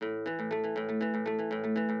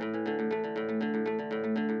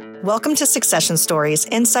Welcome to Succession Stories,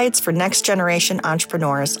 Insights for Next Generation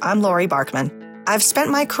Entrepreneurs. I'm Lori Barkman. I've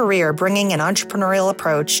spent my career bringing an entrepreneurial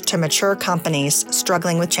approach to mature companies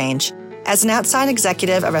struggling with change. As an outside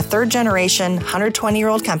executive of a third-generation,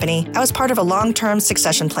 120-year-old company, I was part of a long-term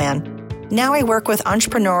succession plan. Now I work with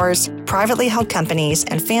entrepreneurs, privately held companies,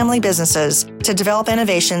 and family businesses to develop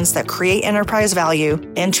innovations that create enterprise value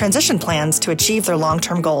and transition plans to achieve their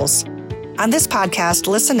long-term goals. On this podcast,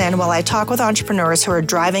 listen in while I talk with entrepreneurs who are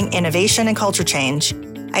driving innovation and culture change.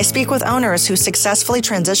 I speak with owners who successfully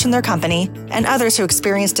transition their company and others who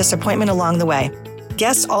experience disappointment along the way.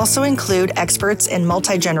 Guests also include experts in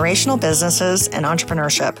multi-generational businesses and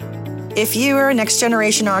entrepreneurship. If you are a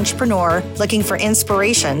next-generation entrepreneur looking for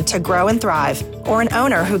inspiration to grow and thrive, or an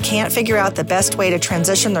owner who can't figure out the best way to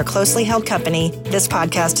transition their closely held company, this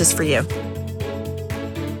podcast is for you.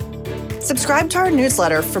 Subscribe to our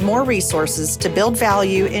newsletter for more resources to build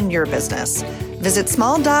value in your business. Visit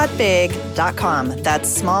small.big.com. That's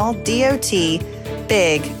small, D-O-T,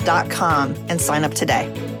 big.com, and sign up today.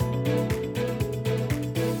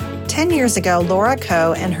 10 years ago, Laura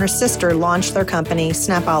Coe and her sister launched their company,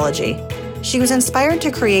 Snapology. She was inspired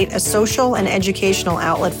to create a social and educational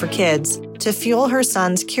outlet for kids to fuel her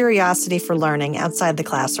son's curiosity for learning outside the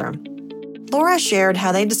classroom. Laura shared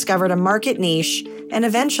how they discovered a market niche and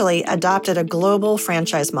eventually adopted a global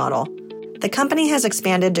franchise model. The company has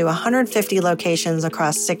expanded to 150 locations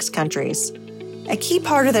across 6 countries. A key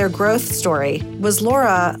part of their growth story was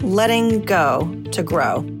Laura letting go to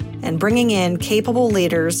grow and bringing in capable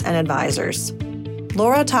leaders and advisors.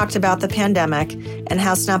 Laura talked about the pandemic and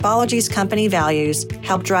how Snapology's company values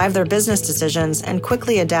helped drive their business decisions and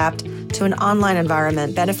quickly adapt to an online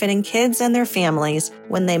environment benefiting kids and their families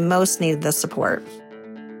when they most needed the support.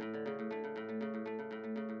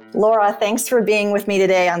 Laura, thanks for being with me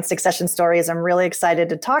today on Succession Stories. I'm really excited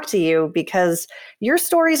to talk to you because your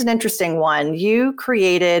story is an interesting one. You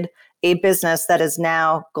created a business that is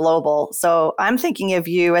now global. So I'm thinking of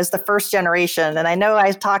you as the first generation. And I know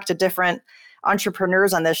I've talked to different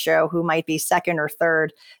entrepreneurs on this show who might be second or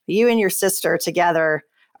third. You and your sister together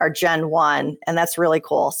are Gen 1, and that's really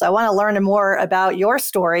cool. So I want to learn more about your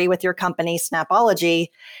story with your company, Snapology,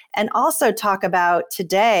 and also talk about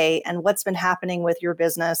today and what's been happening with your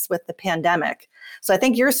business with the pandemic. So I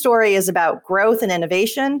think your story is about growth and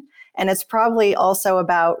innovation, and it's probably also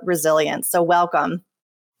about resilience. So welcome.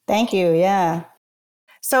 Thank you. Yeah.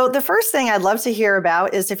 So the first thing I'd love to hear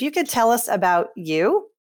about is if you could tell us about you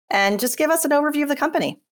and just give us an overview of the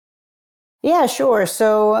company. Yeah, sure.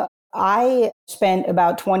 So I spent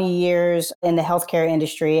about 20 years in the healthcare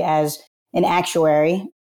industry as an actuary,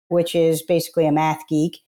 which is basically a math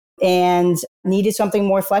geek, and needed something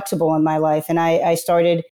more flexible in my life. And I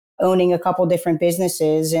started owning a couple different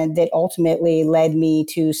businesses, and that ultimately led me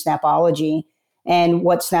to Snapology. And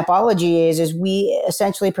what Snapology is we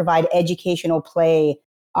essentially provide educational play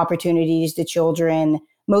opportunities to children,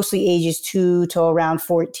 mostly ages 2 to around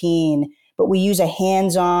 14. But we use a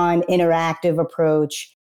hands-on interactive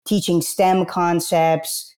approach, teaching STEM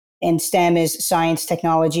concepts, and STEM is science,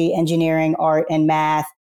 technology, engineering, art, and math.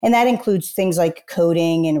 And that includes things like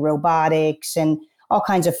coding and robotics and all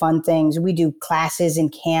kinds of fun things. We do classes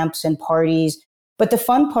and camps and parties. But the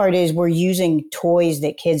fun part is we're using toys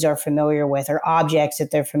that kids are familiar with or objects that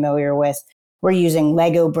they're familiar with. We're using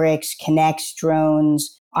Lego bricks, Kinects,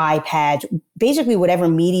 drones, iPads, basically whatever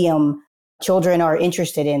medium children are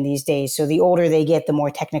interested in these days. So the older they get, the more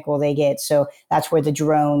technical they get. So that's where the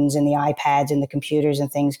drones and the iPads and the computers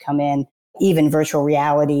and things come in, even virtual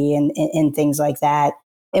reality and things like that.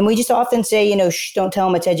 And we just often say, don't tell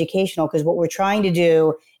them it's educational, because what we're trying to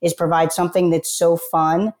do is provide something that's so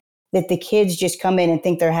fun that the kids just come in and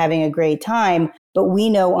think they're having a great time. But we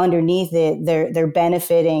know underneath it, they're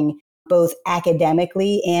benefiting both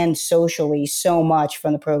academically and socially so much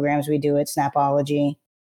from the programs we do at Snapology.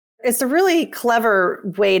 It's a really clever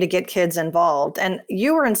way to get kids involved. And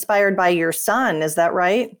you were inspired by your son, is that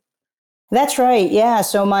right? That's right. Yeah.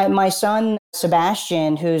 So my son,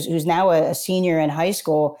 Sebastian, who's now a senior in high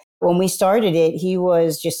school, when we started it, he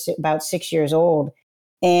was just about 6 years old.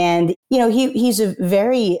 And, he's a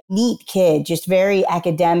very neat kid, just very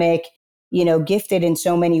academic, gifted in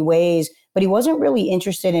so many ways, but he wasn't really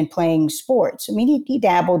interested in playing sports. I mean, he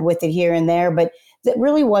dabbled with it here and there, but that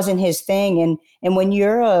really wasn't his thing. And when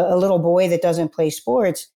you're a little boy that doesn't play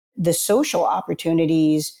sports, the social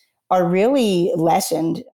opportunities are really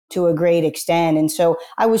lessened to a great extent. And so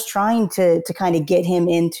I was trying to kind of get him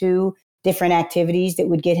into different activities that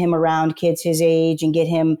would get him around kids his age and get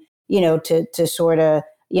him, to sort of,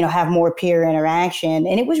 have more peer interaction.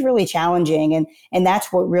 And it was really challenging. And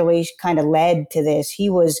that's what really kind of led to this. He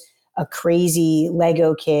was a crazy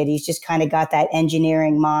Lego kid. He's just kind of got that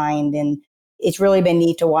engineering mind, and it's really been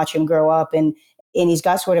neat to watch him grow up. And he's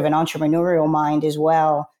got sort of an entrepreneurial mind as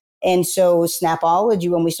well. And so Snapology,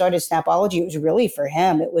 when we started Snapology, it was really for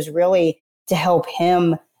him. It was really to help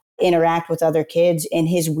him interact with other kids in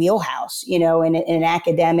his wheelhouse, in an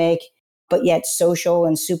academic, but yet social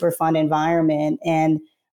and super fun environment. And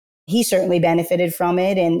he certainly benefited from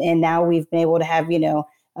it. And now we've been able to have,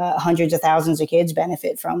 hundreds of thousands of kids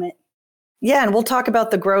benefit from it. Yeah, and we'll talk about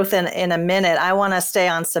the growth in a minute. I want to stay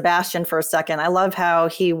on Sebastian for a second. I love how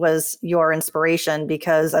he was your inspiration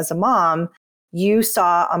because as a mom, you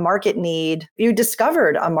saw a market need. You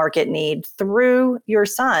discovered a market need through your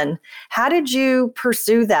son. How did you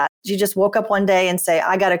pursue that? Did you just woke up one day and say,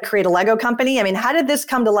 I got to create a Lego company? I mean, how did this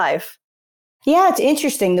come to life? Yeah, it's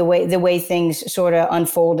interesting the way things sort of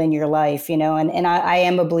unfold in your life, and I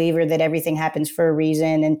am a believer that everything happens for a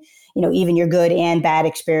reason. And, even your good and bad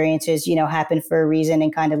experiences, happen for a reason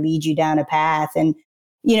and kind of lead you down a path. And,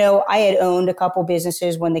 I had owned a couple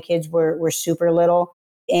businesses when the kids were super little,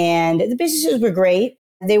 and the businesses were great.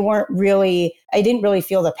 They weren't really, I didn't really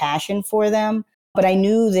feel the passion for them, but I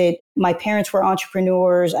knew that my parents were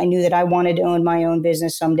entrepreneurs. I knew that I wanted to own my own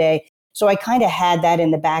business someday. So I kind of had that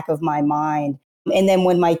in the back of my mind. And then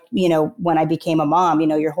when when I became a mom,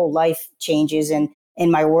 your whole life changes, and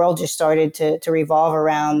my world just started to revolve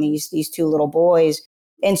around these two little boys.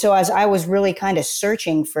 And so as I was really kind of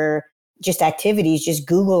searching for just activities, just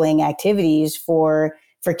Googling activities for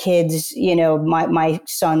kids, my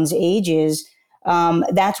son's ages,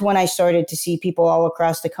 that's when I started to see people all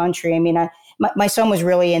across the country. I mean, my son was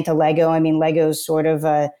really into Lego. I mean, Lego's sort of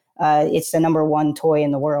it's the number one toy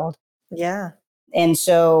in the world. Yeah. And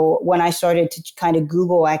so when I started to kind of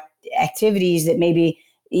Google activities that maybe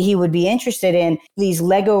he would be interested in, these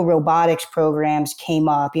Lego robotics programs came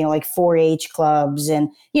up, like 4-H clubs and,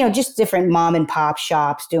 just different mom and pop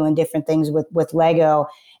shops doing different things with Lego.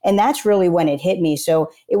 And that's really when it hit me.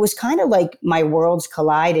 So it was kind of like my worlds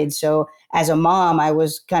collided. So as a mom, I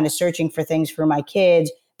was kind of searching for things for my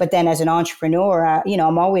kids. But then as an entrepreneur,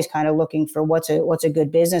 I'm always kind of looking for what's a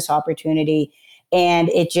good business opportunity. And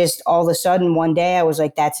it just all of a sudden one day I was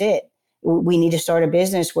like, that's it. We need to start a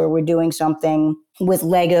business where we're doing something with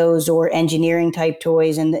Legos or engineering type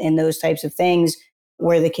toys and those types of things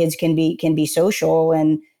where the kids can be social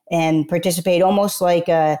and participate almost like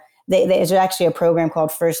there's actually a program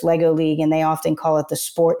called First Lego League, and they often call it the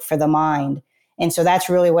sport for the mind. And so that's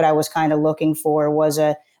really what I was kind of looking for was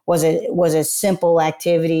a simple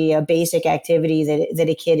activity, a basic activity that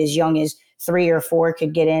a kid as young as 3 or 4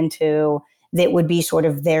 could get into that would be sort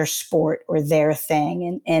of their sport or their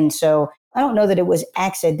thing. And so I don't know that it was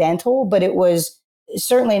accidental, but it was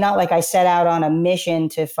certainly not like I set out on a mission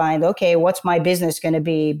to find, okay, what's my business going to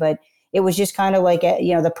be? But it was just kind of like,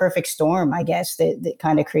 the perfect storm, I guess, that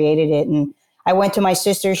kind of created it. And I went to my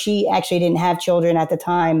sister. She actually didn't have children at the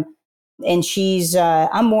time. And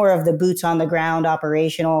I'm more of the boots on the ground,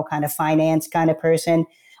 operational kind of finance kind of person.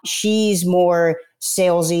 She's more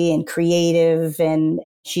salesy and creative, and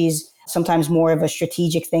she's sometimes more of a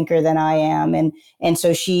strategic thinker than I am. And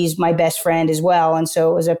so she's my best friend as well. And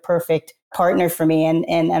so it was a perfect partner for me.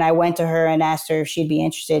 And I went to her and asked her if she'd be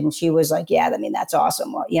interested. And she was like, yeah, I mean, that's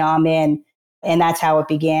awesome. Well, I'm in. And that's how it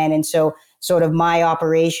began. And so sort of my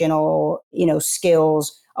operational,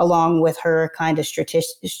 skills along with her kind of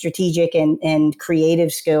strategic and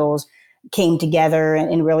creative skills came together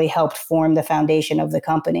and really helped form the foundation of the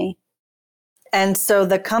company. And so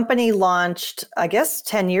the company launched, I guess,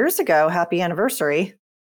 10 years ago. Happy anniversary.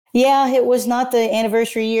 Yeah, it was not the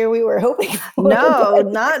anniversary year we were hoping for. No,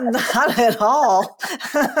 not at all.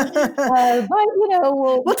 But,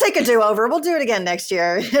 we'll take a do-over. We'll do it again next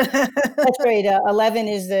year. That's right. 11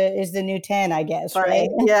 is the new 10, I guess, right?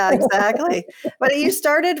 Yeah, exactly. But you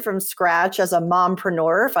started from scratch as a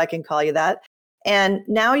mompreneur, if I can call you that. And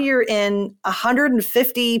now you're in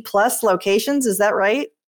 150 plus locations. Is that right?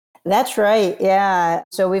 That's right. Yeah.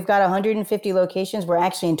 So we've got 150 locations. We're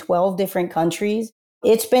actually in 12 different countries.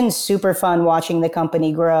 It's been super fun watching the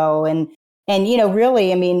company grow. And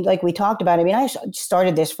really, I mean, like we talked about, I mean, I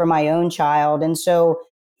started this for my own child. And so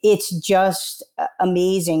it's just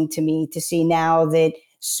amazing to me to see now that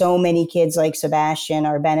so many kids like Sebastian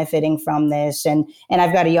are benefiting from this. And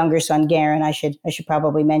I've got a younger son, Garen. I should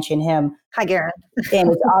probably mention him. Hi, Garen.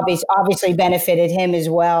 And it's obviously benefited him as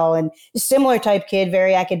well. And similar type kid,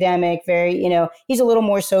 very academic, very, he's a little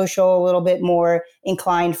more social, a little bit more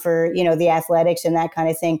inclined for, the athletics and that kind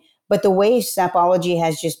of thing. But the way Snapology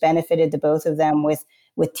has just benefited the both of them with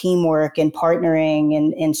teamwork and partnering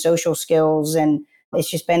and social skills. And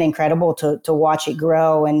it's just been incredible to watch it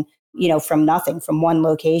grow. And from nothing, from one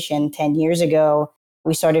location 10 years ago.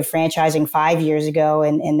 We started franchising 5 years ago,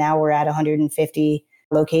 and now we're at 150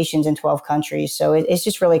 locations in 12 countries. So it's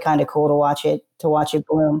just really kind of cool to watch it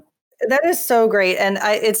bloom. That is so great. And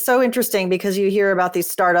it's so interesting because you hear about these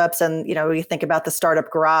startups and, you think about the startup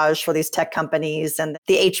garage for these tech companies and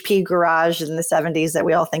the HP garage in the 70s that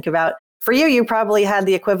we all think about. For you, you probably had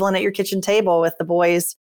the equivalent at your kitchen table with the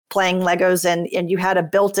boys playing Legos and you had a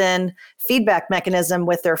built-in feedback mechanism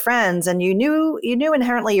with their friends and you knew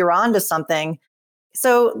inherently you're onto something.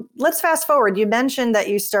 So let's fast forward. You mentioned that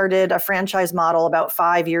you started a franchise model about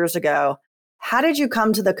 5 years ago. How did you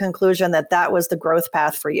come to the conclusion that that was the growth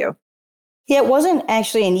path for you? Yeah, it wasn't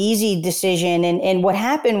actually an easy decision. And what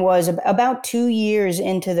happened was about 2 years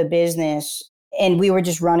into the business, and we were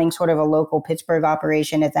just running sort of a local Pittsburgh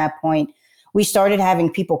operation at that point, we started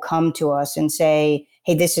having people come to us and say,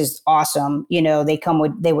 hey, this is awesome.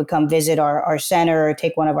 They would come visit our center or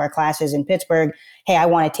take one of our classes in Pittsburgh. Hey, I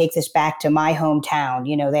want to take this back to my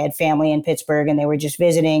hometown. They had family in Pittsburgh and they were just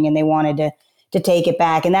visiting and they wanted to take it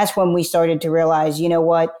back. And that's when we started to realize, you know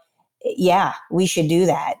what? Yeah, we should do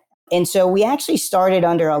that. And so we actually started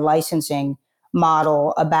under a licensing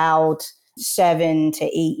model about 7 to 8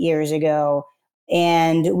 years ago.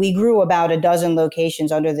 And we grew about a dozen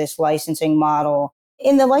locations under this licensing model.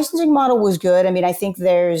 And the licensing model was good. I mean, I think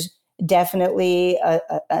there's definitely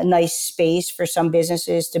a nice space for some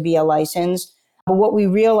businesses to be a license. But what we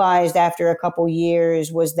realized after a couple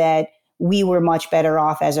years was that we were much better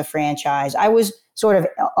off as a franchise. I was sort of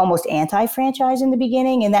almost anti-franchise in the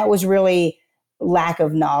beginning, and that was really lack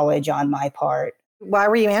of knowledge on my part. Why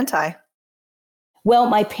were you anti? Well,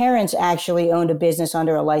 my parents actually owned a business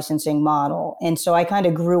under a licensing model. And so I kind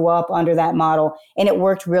of grew up under that model and it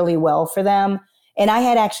worked really well for them. And I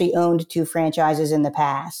had actually owned 2 franchises in the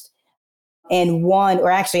past. And one,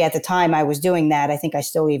 or actually at the time I was doing that, I think I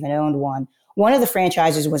still even owned one. One of the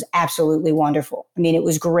franchises was absolutely wonderful. I mean, it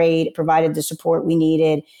was great. It provided the support we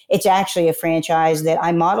needed. It's actually a franchise that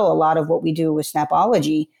I model a lot of what we do with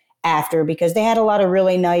Snapology after, because they had a lot of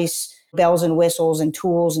really nice bells and whistles and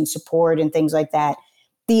tools and support and things like that.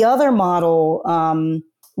 The other model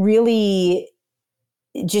really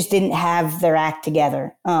just didn't have their act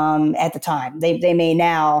together at the time. They may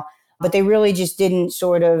now, but they really just didn't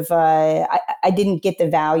sort of, I didn't get the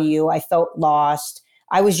value. I felt lost.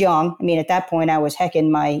 I was young. I mean, at that point I was heck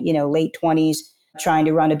in my, late 20s, trying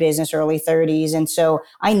to run a business, early 30s. And so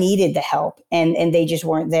I needed the help and they just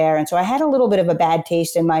weren't there. And so I had a little bit of a bad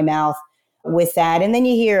taste in my mouth with that. And then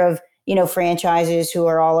you hear of, franchises who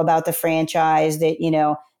are all about the franchise that,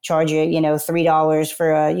 charge you, $3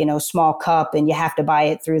 for a, small cup and you have to buy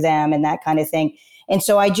it through them and that kind of thing. And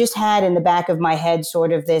so I just had in the back of my head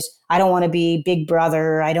sort of this, I don't want to be big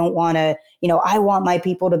brother. I don't want to, I want my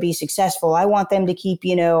people to be successful. I want them to keep,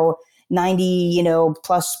 90,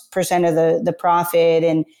 plus % of the profit.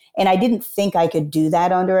 And I didn't think I could do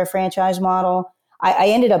that under a franchise model. I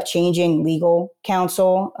ended up changing legal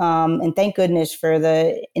counsel. And thank goodness for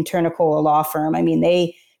the Internicola law firm. I mean,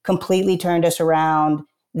 they completely turned us around.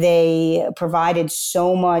 They provided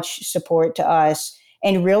so much support to us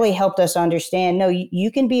and really helped us understand, no,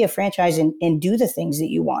 you can be a franchise and do the things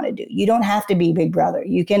that you want to do. You don't have to be Big Brother.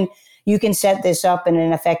 You can set this up in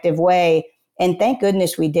an effective way. And thank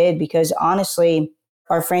goodness we did, because honestly,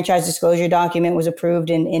 our franchise disclosure document was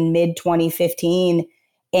approved in mid 2015.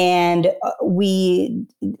 And we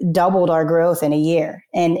doubled our growth in a year.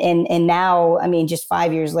 And now, I mean, just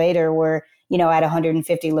 5 years later, we're, at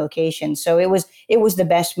 150 locations. So it was the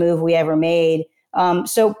best move we ever made.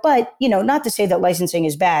 But, not to say that licensing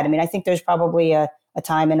is bad. I mean, I think there's probably a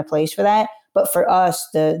time and a place for that. But for us,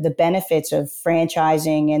 the benefits of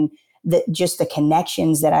franchising and just the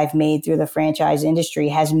connections that I've made through the franchise industry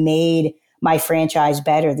has made my franchise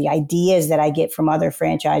better. The ideas that I get from other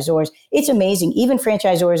franchisors, it's amazing. Even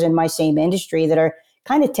franchisors in my same industry that are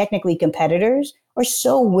kind of technically competitors are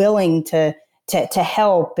so willing to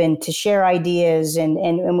help and to share ideas,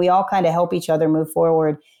 and we all kind of help each other move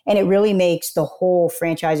forward. And it really makes the whole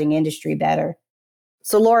franchising industry better.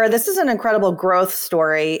 So Laura, this is an incredible growth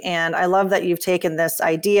story. And I love that you've taken this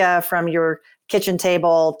idea from your kitchen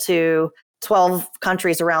table to 12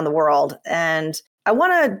 countries around the world. And I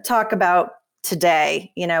want to talk about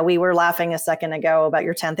today. We were laughing a second ago about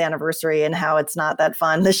your 10th anniversary and how it's not that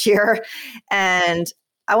fun this year. And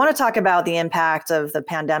I want to talk about the impact of the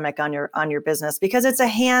pandemic on your business, because it's a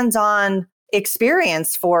hands-on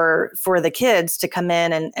experience for the kids to come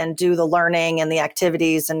in and do the learning and the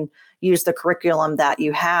activities and use the curriculum that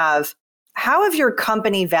you have. How have your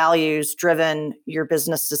company values driven your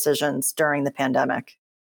business decisions during the pandemic?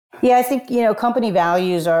 Yeah, I think, company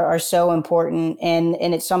values are so important. And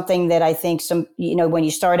it's something that I think when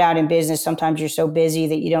you start out in business, sometimes you're so busy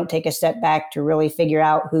that you don't take a step back to really figure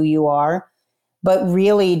out who you are. But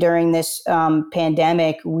really, during this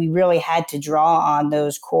pandemic, we really had to draw on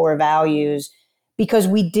those core values because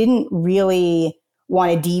we didn't really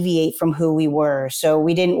want to deviate from who we were. So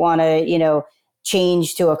we didn't want to,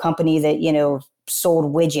 change to a company that,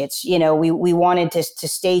 sold widgets. We wanted to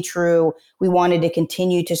stay true. We wanted to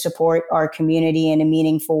continue to support our community in a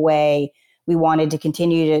meaningful way. We wanted to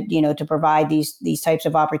continue to, to provide these types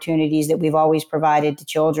of opportunities that we've always provided to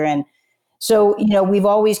children. So, we've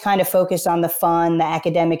always kind of focused on the fun, the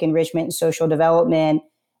academic enrichment and social development.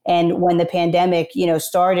 And when the pandemic,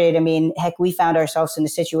 started, I mean, heck, we found ourselves in a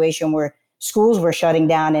situation where schools were shutting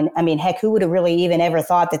down. And I mean, heck, who would have really even ever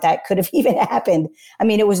thought that could have even happened? I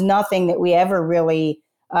mean, it was nothing that we ever really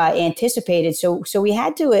anticipated. So we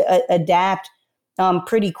had to adapt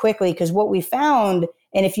pretty quickly because what we found,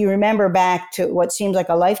 and if you remember back to what seems like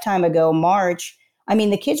a lifetime ago, March, I mean,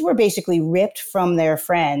 the kids were basically ripped from their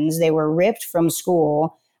friends. They were ripped from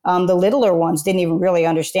school. The littler ones didn't even really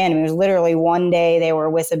understand. I mean, it was literally one day they were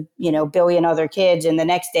with a billion other kids, and the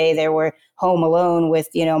next day they were home alone with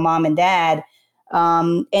mom and dad.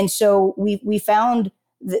 And so we found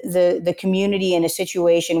the community in a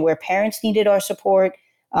situation where parents needed our support.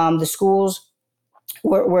 The schools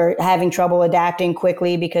were having trouble adapting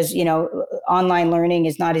quickly because online learning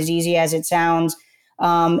is not as easy as it sounds.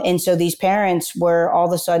 And so these parents were all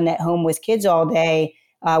of a sudden at home with kids all day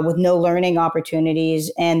with no learning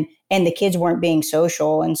opportunities, and the kids weren't being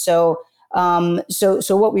social. And so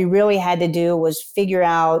what we really had to do was figure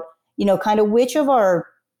out, kind of which of our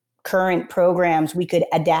current programs we could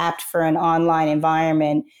adapt for an online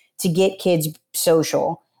environment to get kids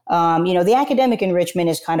social. The academic enrichment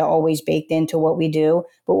is kind of always baked into what we do,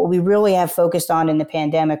 but what we really have focused on in the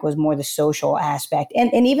pandemic was more the social aspect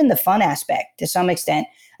and even the fun aspect to some extent.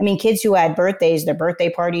 I mean, kids who had birthdays, their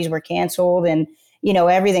birthday parties were canceled and,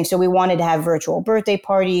 everything. So we wanted to have virtual birthday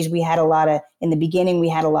parties. In the beginning, we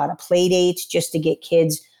had a lot of play dates just to get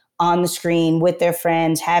kids on the screen with their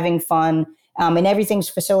friends, having fun. And everything's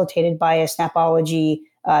facilitated by a Snapology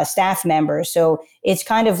staff member. So it's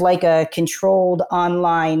kind of like a controlled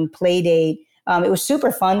online play date. It was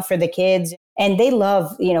super fun for the kids. And they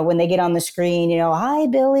love, when they get on the screen, hi,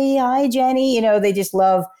 Billy, hi, Jenny, they just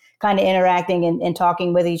love kind of interacting and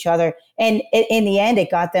talking with each other. And in the end,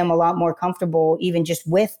 it got them a lot more comfortable, even just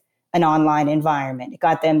with an online environment. It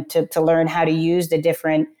got them to learn how to use the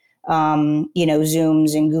different,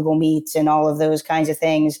 Zooms and Google Meets and all of those kinds of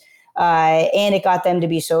things. And it got them to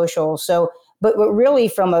be social. But really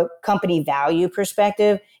from a company value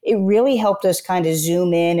perspective, it really helped us kind of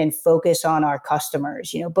zoom in and focus on our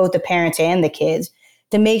customers, both the parents and the kids,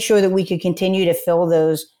 to make sure that we could continue to fill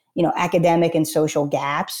those, academic and social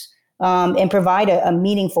gaps and provide a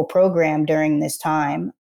meaningful program during this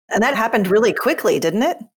time. And that happened really quickly, didn't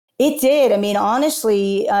it? It did. I mean,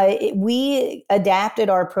 honestly, we adapted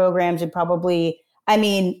our programs in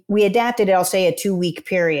we adapted it, I'll say, a 2-week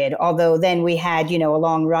period, although then we had, a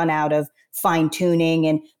long run out of fine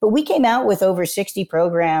tuning. But we came out with over 60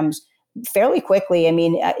 programs fairly quickly. I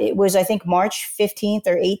mean, it was, I think, March 15th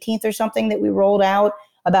or 18th or something that we rolled out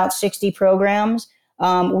about 60 programs.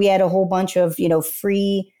 We had a whole bunch of,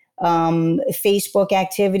 free Facebook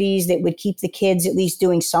activities that would keep the kids at least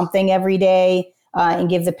doing something every day and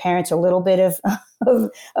give the parents a little bit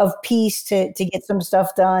of peace to get some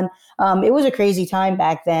stuff done. It was a crazy time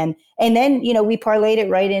back then. And then, we parlayed it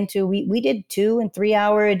right into, we did 2 and 3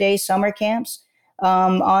 hour a day summer camps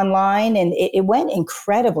online, and it went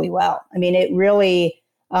incredibly well. I mean, it really,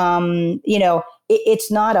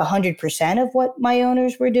 it's not 100% of what my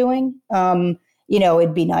owners were doing.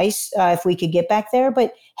 It'd be nice if we could get back there,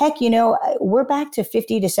 but heck, we're back to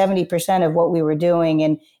 50 to 70% of what we were doing.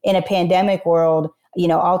 And in a pandemic world,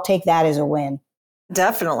 I'll take that as a win.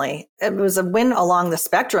 Definitely. It was a win along the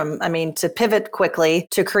spectrum. I mean, to pivot quickly,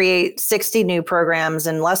 to create 60 new programs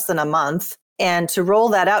in less than a month, and to roll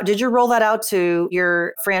that out. Did you roll that out to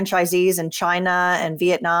your franchisees in China and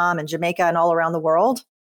Vietnam and Jamaica and all around the world?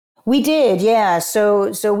 We did, yeah.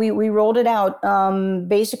 So we rolled it out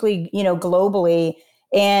basically, globally.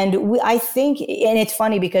 And I think, and it's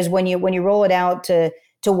funny because when you roll it out to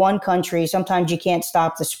one country, sometimes you can't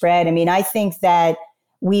stop the spread. I mean, I think that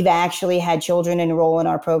we've actually had children enroll in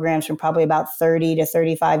our programs from probably about 30 to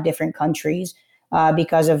 35 different countries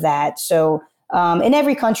because of that. So, and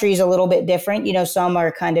every country is a little bit different. Some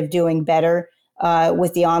are kind of doing better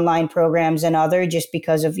with the online programs than other, just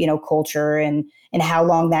because of, culture and how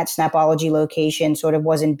long that Snapology location sort of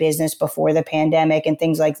was in business before the pandemic and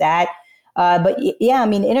things like that. Yeah, I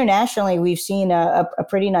mean, internationally, we've seen a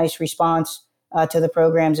pretty nice response to the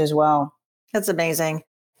programs as well. That's amazing.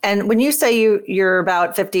 And when you say you're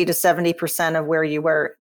about 50 to 70% of where you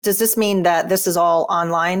were, does this mean that this is all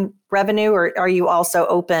online revenue, or are you also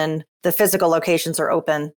open? The physical locations are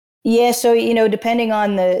open? Yeah, so depending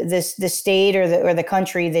on the state or the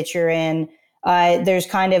country that you're in, there's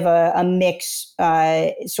kind of a mix.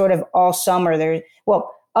 Sort of all summer,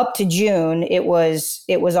 up to June, it was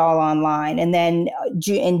all online, and then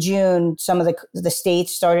in June, some of the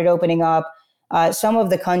states started opening up. Some of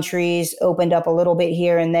the countries opened up a little bit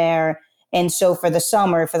here and there, and so for the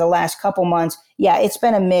summer, for the last couple months, yeah, it's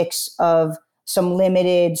been a mix of some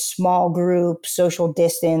limited, small group, social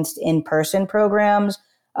distanced in-person programs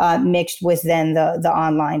mixed with then the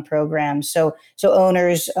online programs. So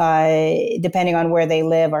owners, depending on where they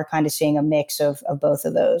live, are kind of seeing a mix of both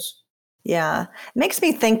of those. Yeah. It makes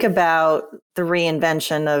me think about the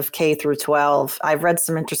reinvention of K through 12. I've read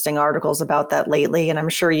some interesting articles about that lately, and I'm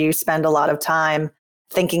sure you spend a lot of time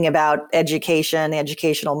thinking about education,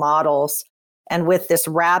 educational models. And with this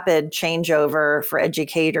rapid changeover for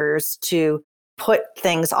educators to put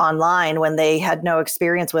things online when they had no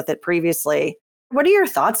experience with it previously, what are your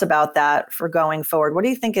thoughts about that for going forward? What do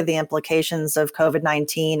you think of the implications of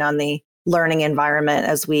COVID-19 on the learning environment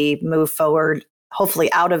as we move forward,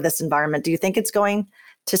 hopefully out of this environment? Do you think it's going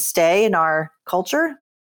to stay in our culture?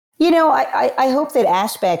 I hope that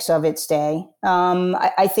aspects of it stay.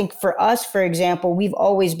 I think for us, for example, we've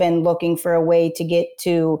always been looking for a way to get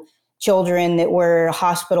to children that were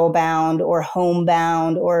hospital bound or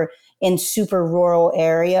homebound or in super rural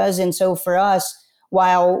areas. And so for us,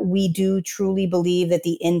 while we do truly believe that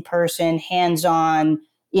the in-person, hands-on,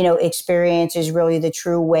 experience is really the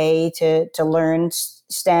true way to learn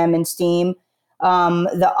STEM and STEAM,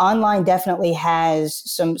 the online definitely has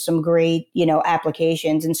some great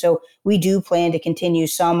applications, and so we do plan to continue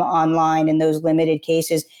some online in those limited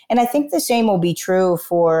cases. And I think the same will be true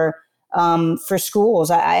for schools.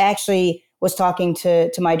 I actually was talking to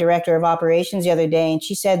my director of operations the other day, and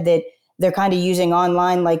she said that they're kind of using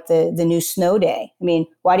online like the new snow day. I mean,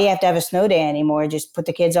 why do you have to have a snow day anymore? Just put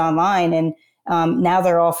the kids online, and now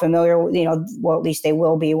they're all familiar with, well, at least they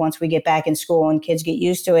will be once we get back in school and kids get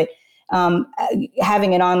used to it.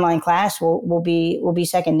 Having an online class will be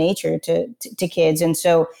second nature to kids. And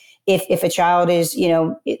so if a child is,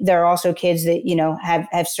 there are also kids that,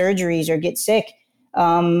 have surgeries or get sick.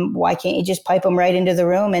 Why can't you just pipe them right into the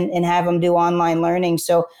room and have them do online learning?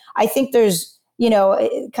 So I think there's,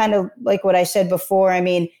 kind of like what I said before. I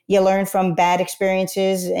mean, you learn from bad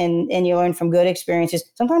experiences and you learn from good experiences.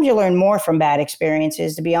 Sometimes you learn more from bad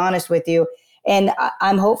experiences, to be honest with you. And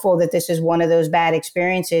I'm hopeful that this is one of those bad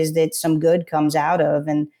experiences that some good comes out of.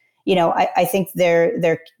 And, I think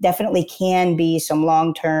there definitely can be some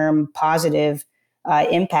long-term positive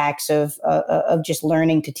impacts of just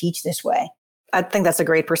learning to teach this way. I think that's a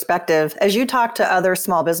great perspective. As you talk to other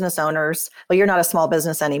small business owners, well, you're not a small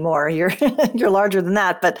business anymore. You're you're larger than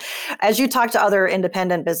that. But as you talk to other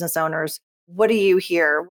independent business owners, what do you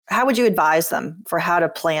hear? How would you advise them for how to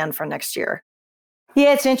plan for next year?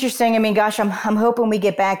 Yeah, it's interesting. I mean, gosh, I'm hoping we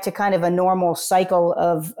get back to kind of a normal cycle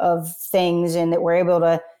of things, and that we're able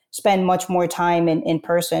to spend much more time in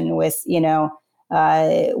person with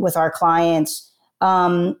with our clients.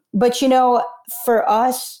 But for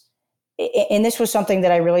us, and this was something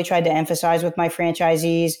that I really tried to emphasize with my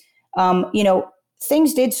franchisees,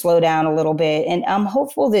 things did slow down a little bit. And I'm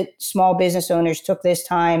hopeful that small business owners took this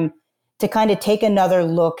time to kind of take another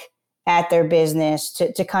look at their business,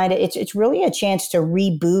 to kind of, it's really a chance to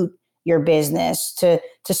reboot your business, to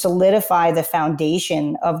solidify the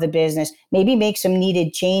foundation of the business, maybe make some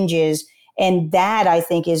needed changes. And that, I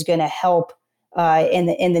think, is going to help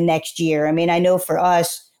in the next year. I mean, I know for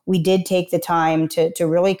us, we did take the time to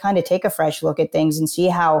really kind of take a fresh look at things and see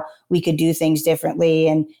how we could do things differently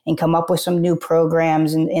and come up with some new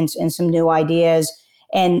programs and some new ideas.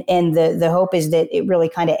 And the hope is that it really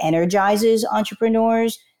kind of energizes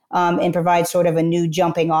entrepreneurs and provides sort of a new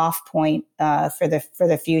jumping off point for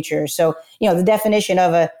the future. So, the definition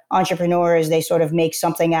of an entrepreneur is they sort of make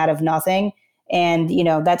something out of nothing. And,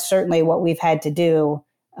 that's certainly what we've had to do.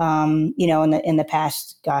 In the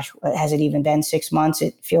past, gosh, has it even been 6 months?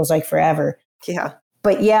 It feels like forever. Yeah.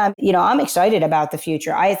 But yeah, I'm excited about the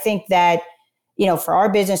future. I think that, for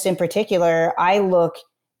our business in particular, I look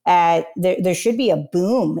at there should be a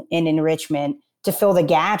boom in enrichment to fill the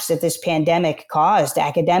gaps that this pandemic caused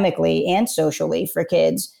academically and socially for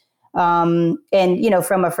kids. And,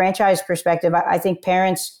 from a franchise perspective, I think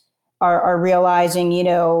parents are realizing,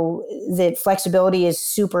 that flexibility is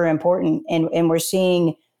super important. And we're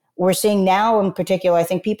seeing we're seeing now in particular, I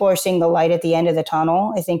think people are seeing the light at the end of the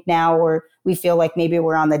tunnel. I think now we feel like maybe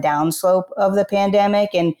we're on the downslope of the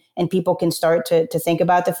pandemic, and people can start to think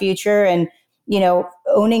about the future. And,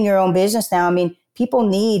 owning your own business now, I mean, people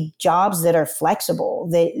need jobs that are flexible.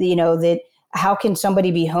 That how can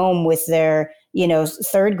somebody be home with their,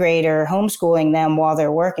 third grader homeschooling them while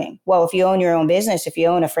they're working? Well, if you own your own business, if you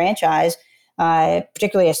own a franchise,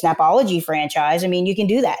 particularly a Snapology franchise, I mean, you can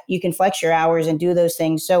do that. You can flex your hours and do those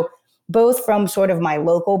things. So both from sort of my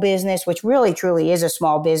local business, which really truly is a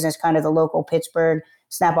small business, kind of the local Pittsburgh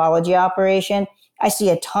Snapology operation, I see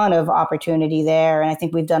a ton of opportunity there. And I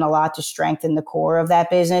think we've done a lot to strengthen the core of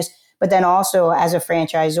that business. But then also as a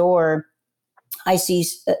franchisor, I see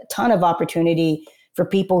a ton of opportunity for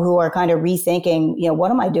people who are kind of rethinking,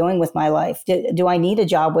 what am I doing with my life? Do I need a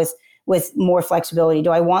job with more flexibility?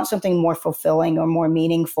 Do I want something more fulfilling or more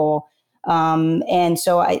meaningful? And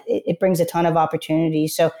so it brings a ton of opportunity.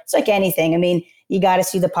 So it's like anything. I mean, you got to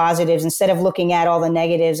see the positives instead of looking at all the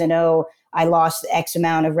negatives and, I lost X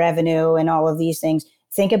amount of revenue and all of these things.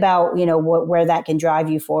 Think about, where that can drive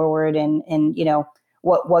you forward and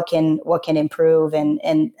what can improve. And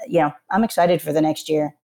I'm excited for the next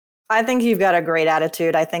year. I think you've got a great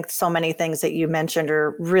attitude. I think so many things that you mentioned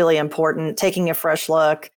are really important. Taking a fresh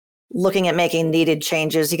look, looking at making needed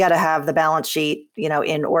changes. You got to have the balance sheet,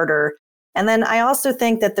 in order. And then I also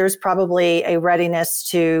think that there's probably a readiness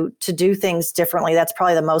to do things differently. That's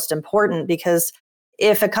probably the most important, because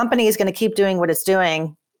if a company is going to keep doing what it's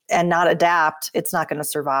doing and not adapt, it's not going to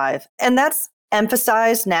survive. And that's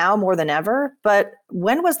emphasized now more than ever. But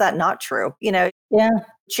when was that not true? Yeah.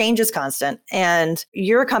 Change is constant. And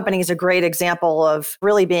your company is a great example of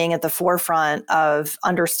really being at the forefront of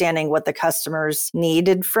understanding what the customers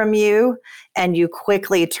needed from you. And you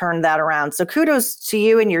quickly turned that around. So kudos to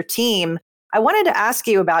you and your team. I wanted to ask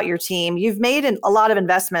you about your team. You've made a lot of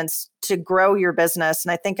investments to grow your business.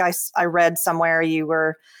 And I think I read somewhere you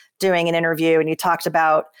were doing an interview and you talked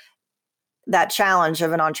about that challenge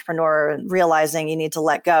of an entrepreneur and realizing you need to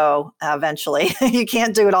let go eventually. You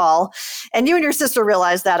can't do it all. And you and your sister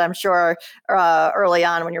realized that, I'm sure, early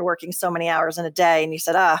on when you're working so many hours in a day and you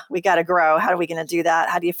said, we got to grow. How are we going to do that?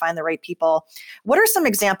 How do you find the right people? What are some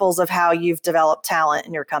examples of how you've developed talent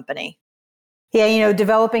in your company? Yeah,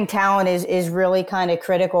 developing talent is really kind of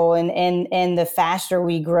critical, and the faster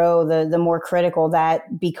we grow, the more critical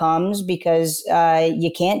that becomes, because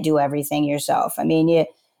you can't do everything yourself. I mean,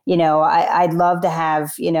 I'd love to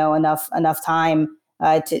have enough time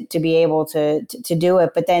to be able to do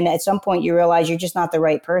it, but then at some point you realize you're just not the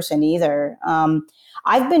right person either.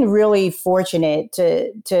 I've been really fortunate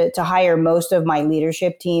to hire most of my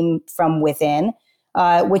leadership team from within.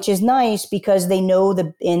 Which is nice because they know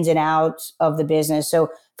the ins and outs of the business. So,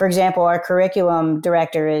 for example, our curriculum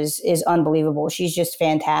director is unbelievable. She's just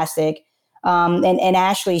fantastic. And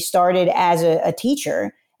Ashley started as a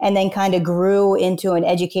teacher and then kind of grew into an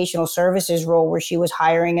educational services role where she was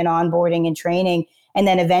hiring and onboarding and training, and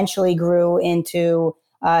then eventually grew into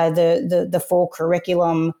the full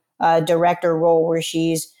curriculum director role where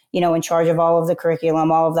she's in charge of all of the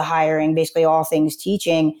curriculum, all of the hiring, basically all things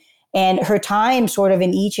teaching. And her time sort of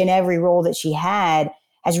in each and every role that she had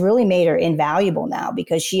has really made her invaluable now,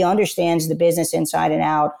 because she understands the business inside and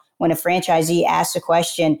out. When a franchisee asks a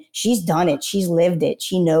question, she's done it. She's lived it.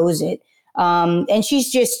 She knows it. And she's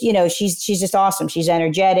just, she's just awesome. She's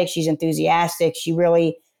energetic. She's enthusiastic. She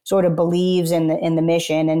really sort of believes in the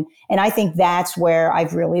mission. And I think that's where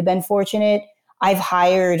I've really been fortunate. I've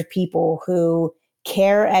hired people who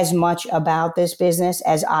care as much about this business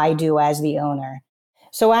as I do as the owner.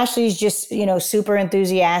 So Ashley's just, super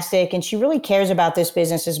enthusiastic, and she really cares about this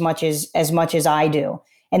business as much as I do.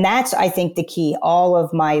 And that's, I think, the key. All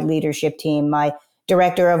of my leadership team, my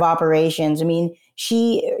director of operations, I mean,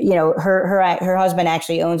 she, her husband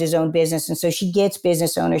actually owns his own business. And so she gets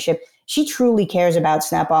business ownership. She truly cares about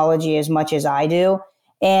Snapology as much as I do.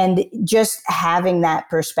 And just having that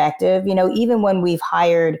perspective, even when we've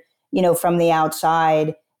hired, from the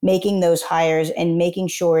outside, making those hires and making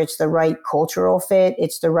sure it's the right cultural fit,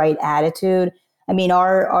 it's the right attitude. I mean,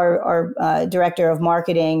 our director of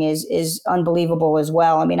marketing is unbelievable as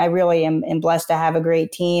well. I mean, I really am blessed to have a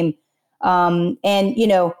great team. And,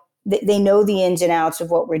 they know the ins and outs of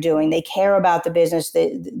what we're doing. They care about the business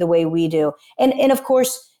the way we do. And of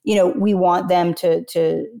course, we want them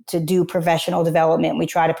to do professional development. We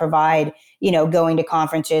try to provide, going to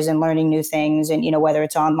conferences and learning new things, and, whether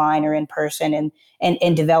it's online or in person,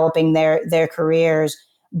 and developing their careers.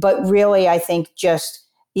 But really, I think just,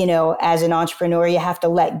 as an entrepreneur, you have to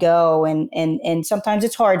let go. And sometimes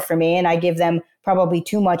it's hard for me, and I give them probably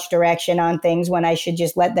too much direction on things when I should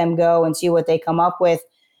just let them go and see what they come up with.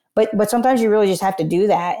 But sometimes you really just have to do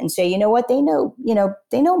that and say, you know what, they know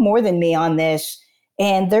more than me on this,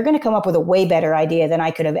 and they're going to come up with a way better idea than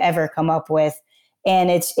I could have ever come up with. And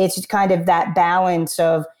it's kind of that balance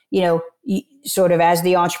of, sort of as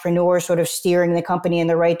the entrepreneur, sort of steering the company in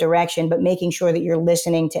the right direction, but making sure that you're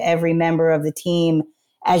listening to every member of the team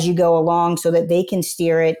as you go along so that they can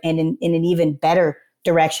steer it in an even better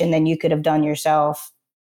direction than you could have done yourself.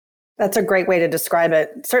 That's a great way to describe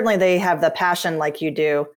it. Certainly they have the passion like you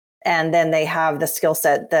do, and then they have the skill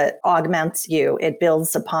set that augments you. It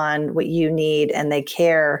builds upon what you need, and they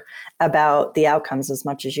care about the outcomes as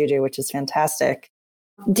much as you do, which is fantastic.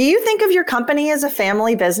 Do you think of your company as a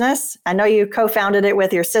family business? I know you co-founded it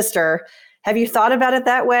with your sister. Have you thought about it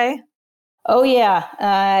that way? Oh yeah,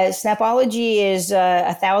 Snapology is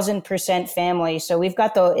 1,000% family. So we've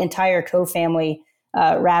got the entire co-family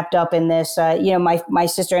wrapped up in this. My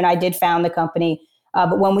sister and I did found the company,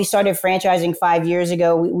 but when we started franchising 5 years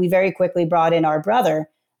ago, we very quickly brought in our brother,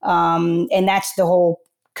 and that's the whole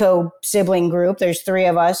co-sibling group. There's three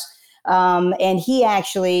of us. And he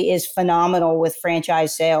actually is phenomenal with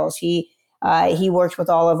franchise sales. He works with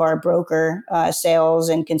all of our broker sales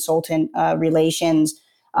and consultant relations.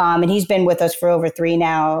 And he's been with us for over 3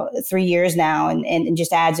 years now, and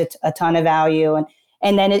just adds a ton of value.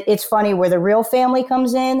 And then it's funny, where the real family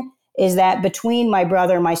comes in is that between my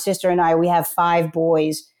brother, my sister, and I, we have 5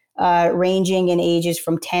 boys ranging in ages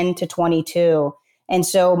from 10 to 22. And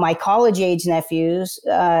so my college age nephews,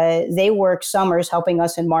 they work summers helping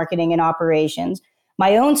us in marketing and operations.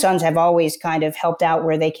 My own sons have always kind of helped out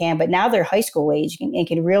where they can, but now they're high school age and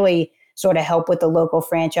can really sort of help with the local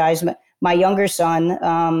franchise. My younger son,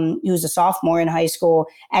 who's a sophomore in high school,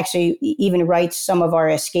 actually even writes some of our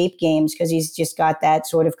escape games because he's just got that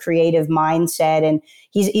sort of creative mindset. And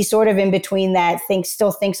he's sort of in between that,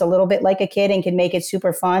 still thinks a little bit like a kid and can make it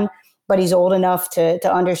super fun, but he's old enough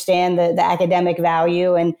to understand the academic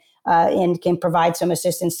value and can provide some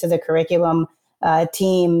assistance to the curriculum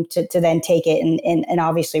team to then take it and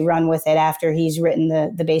obviously run with it after he's written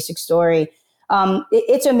the basic story.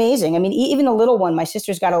 It's amazing. I mean, even the little one, my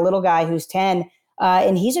sister's got a little guy who's 10,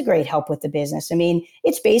 and he's a great help with the business. I mean,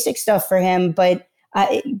 it's basic stuff for him, but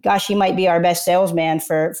gosh, he might be our best salesman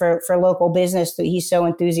for local business. That he's so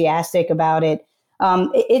enthusiastic about it.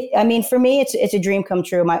 I mean, for me, it's a dream come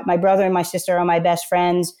true. My brother and my sister are my best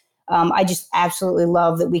friends. I just absolutely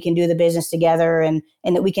love that we can do the business together and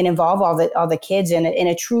that we can involve all the kids in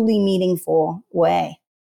a truly meaningful way.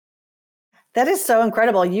 That is so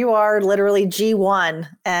incredible. You are literally G1,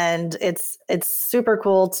 and it's super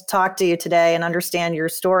cool to talk to you today and understand your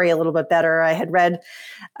story a little bit better. I had read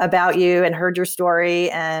about you and heard your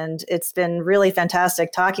story, and it's been really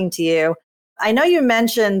fantastic talking to you. I know you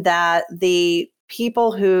mentioned that the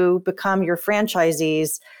people who become your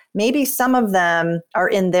franchisees, maybe some of them are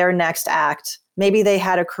in their next act. Maybe they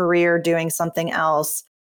had a career doing something else.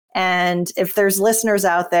 And if there's listeners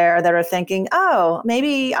out there that are thinking, oh,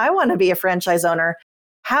 maybe I want to be a franchise owner,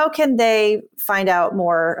 how can they find out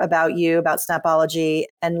more about you, about Snapology,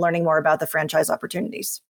 and learning more about the franchise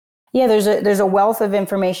opportunities? Yeah, there's a wealth of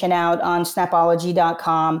information out on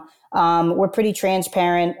snapology.com. We're pretty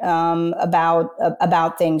transparent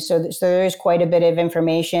about things, so there is quite a bit of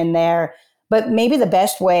information there. But maybe the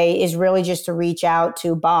best way is really just to reach out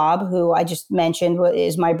to Bob, who I just mentioned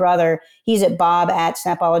is my brother. He's at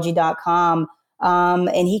bob@snapology.com,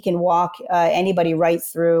 and he can walk anybody right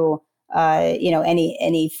through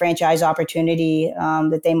any franchise opportunity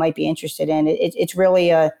that they might be interested in. It's really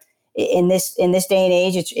in this day and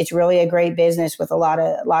age, it's really a great business with a lot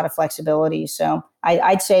of flexibility. So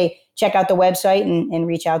I'd say check out the website and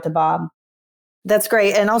reach out to Bob. That's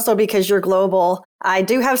great. And also because you're global, I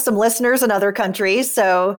do have some listeners in other countries.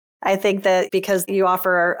 So I think that because you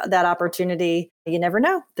offer that opportunity, you never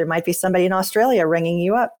know. There might be somebody in Australia ringing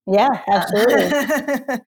you up. Yeah, absolutely.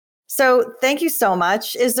 So thank you so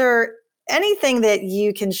much. Is there anything that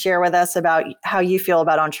you can share with us about how you feel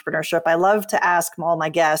about entrepreneurship? I love to ask all my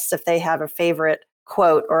guests if they have a favorite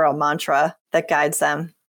quote or a mantra that guides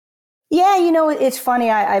them. Yeah, it's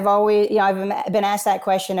funny. I've always, I've been asked that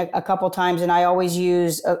question a couple times, and I always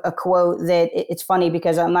use a quote that it's funny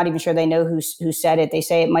because I'm not even sure they know who said it. They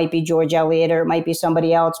say it might be George Eliot or it might be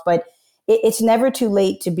somebody else, but it's never too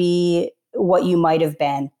late to be what you might have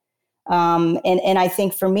been. And I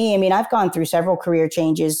think for me, I mean, I've gone through several career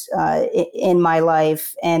changes in my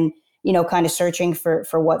life, and kind of searching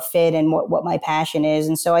for what fit and what my passion is.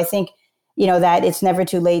 And so I think that it's never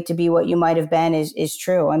too late to be what you might have been is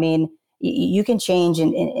true. I mean, you can change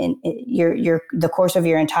in the course of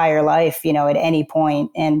your entire life, at any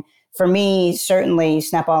point. And for me, certainly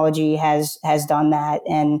Snapology has done that.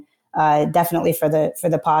 And definitely for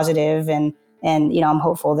the positive. And I'm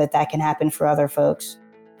hopeful that can happen for other folks.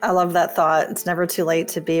 I love that thought. It's never too late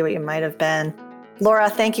to be what you might have been. Laura,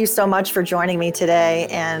 thank you so much for joining me today.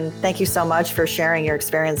 And thank you so much for sharing your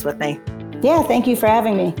experience with me. Yeah, thank you for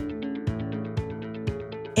having me.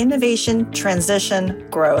 Innovation, transition,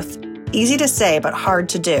 growth. Easy to say, but hard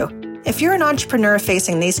to do. If you're an entrepreneur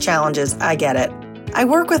facing these challenges, I get it. I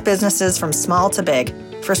work with businesses from small to big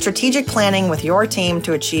for strategic planning with your team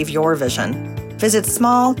to achieve your vision. Visit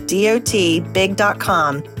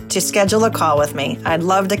smalldotbig.com to schedule a call with me. I'd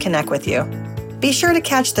love to connect with you. Be sure to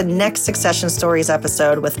catch the next Succession Stories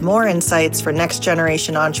episode with more insights for next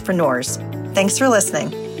generation entrepreneurs. Thanks for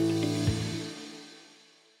listening.